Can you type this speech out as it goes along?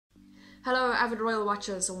Hello avid royal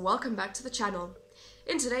watchers and welcome back to the channel.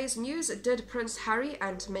 In today's news, did Prince Harry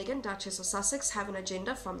and Meghan, Duchess of Sussex, have an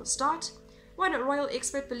agenda from the start? One royal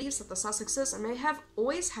expert believes that the Sussexes may have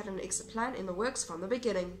always had an exit plan in the works from the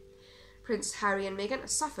beginning. Prince Harry and Meghan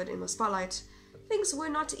suffered in the spotlight. Things were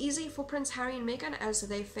not easy for Prince Harry and Meghan as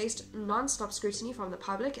they faced non-stop scrutiny from the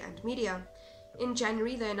public and media. In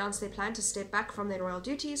January, they announced their plan to step back from their royal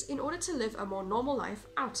duties in order to live a more normal life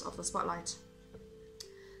out of the spotlight.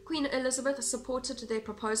 Queen Elizabeth supported their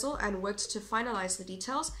proposal and worked to finalize the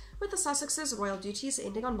details, with the Sussexes' royal duties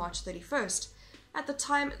ending on March 31st. At the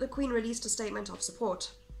time, the Queen released a statement of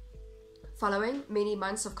support. Following many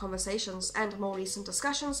months of conversations and more recent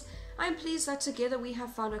discussions, I am pleased that together we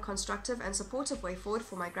have found a constructive and supportive way forward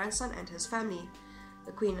for my grandson and his family,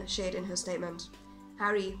 the Queen shared in her statement.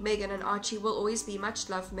 Harry, Meghan and Archie will always be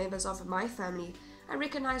much-loved members of my family. I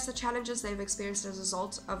recognize the challenges they've experienced as a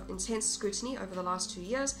result of intense scrutiny over the last 2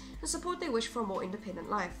 years and support their wish for a more independent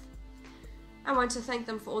life. I want to thank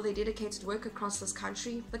them for all their dedicated work across this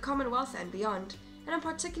country, the Commonwealth and beyond, and I'm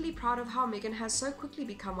particularly proud of how Meghan has so quickly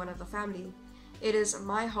become one of the family. It is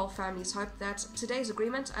my whole family's hope that today's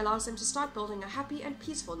agreement allows them to start building a happy and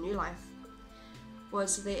peaceful new life.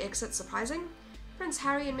 Was their exit surprising? Prince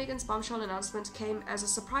Harry and Meghan's bombshell announcement came as a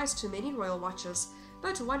surprise to many royal watchers,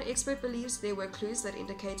 but one expert believes there were clues that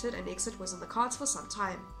indicated an exit was in the cards for some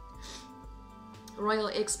time. Royal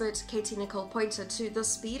expert Katie Nicholl pointed to the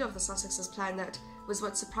speed of the Sussexes' plan that was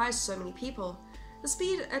what surprised so many people. The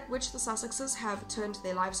speed at which the Sussexes have turned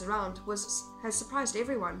their lives around has surprised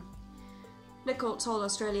everyone. Nicholl told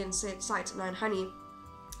Australian site 9Honey,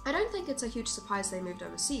 "I don't think it's a huge surprise they moved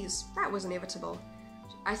overseas. That was inevitable.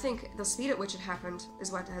 I think the speed at which it happened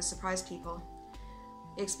is what has surprised people."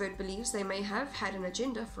 Expert believes they may have had an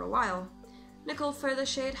agenda for a while. Nicholl further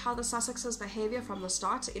shared how the Sussexes' behaviour from the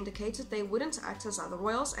start indicated they wouldn't act as other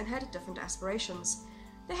royals and had different aspirations.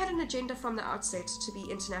 They had an agenda from the outset to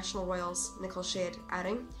be international royals, Nicholl shared,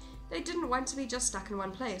 adding, "They didn't want to be just stuck in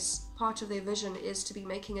one place. Part of their vision is to be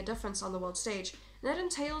making a difference on the world stage, and that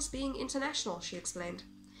entails being international," she explained.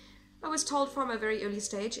 "I was told from a very early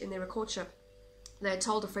stage in their courtship. They had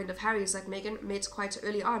told a friend of Harry's that Meghan met quite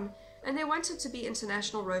early on, and they wanted to be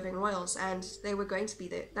international roving royals, and that was going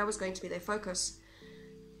to be their focus."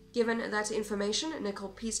 Given that information,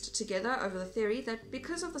 Nicholl pieced together over the theory that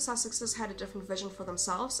because of the Sussexes had a different vision for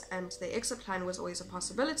themselves and their exit plan was always a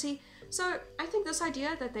possibility, so I think this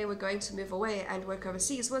idea that they were going to move away and work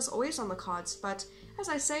overseas was always on the cards, but as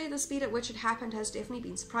I say, the speed at which it happened has definitely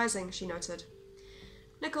been surprising, she noted.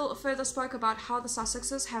 Nicholl further spoke about how the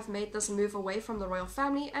Sussexes have made this move away from the royal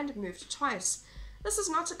family and moved twice. This is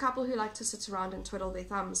not a couple who like to sit around and twiddle their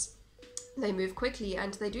thumbs. They move quickly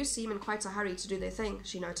and they do seem in quite a hurry to do their thing,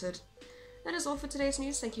 she noted. That is all for today's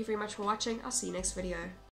news. Thank you very much for watching. I'll see you next video.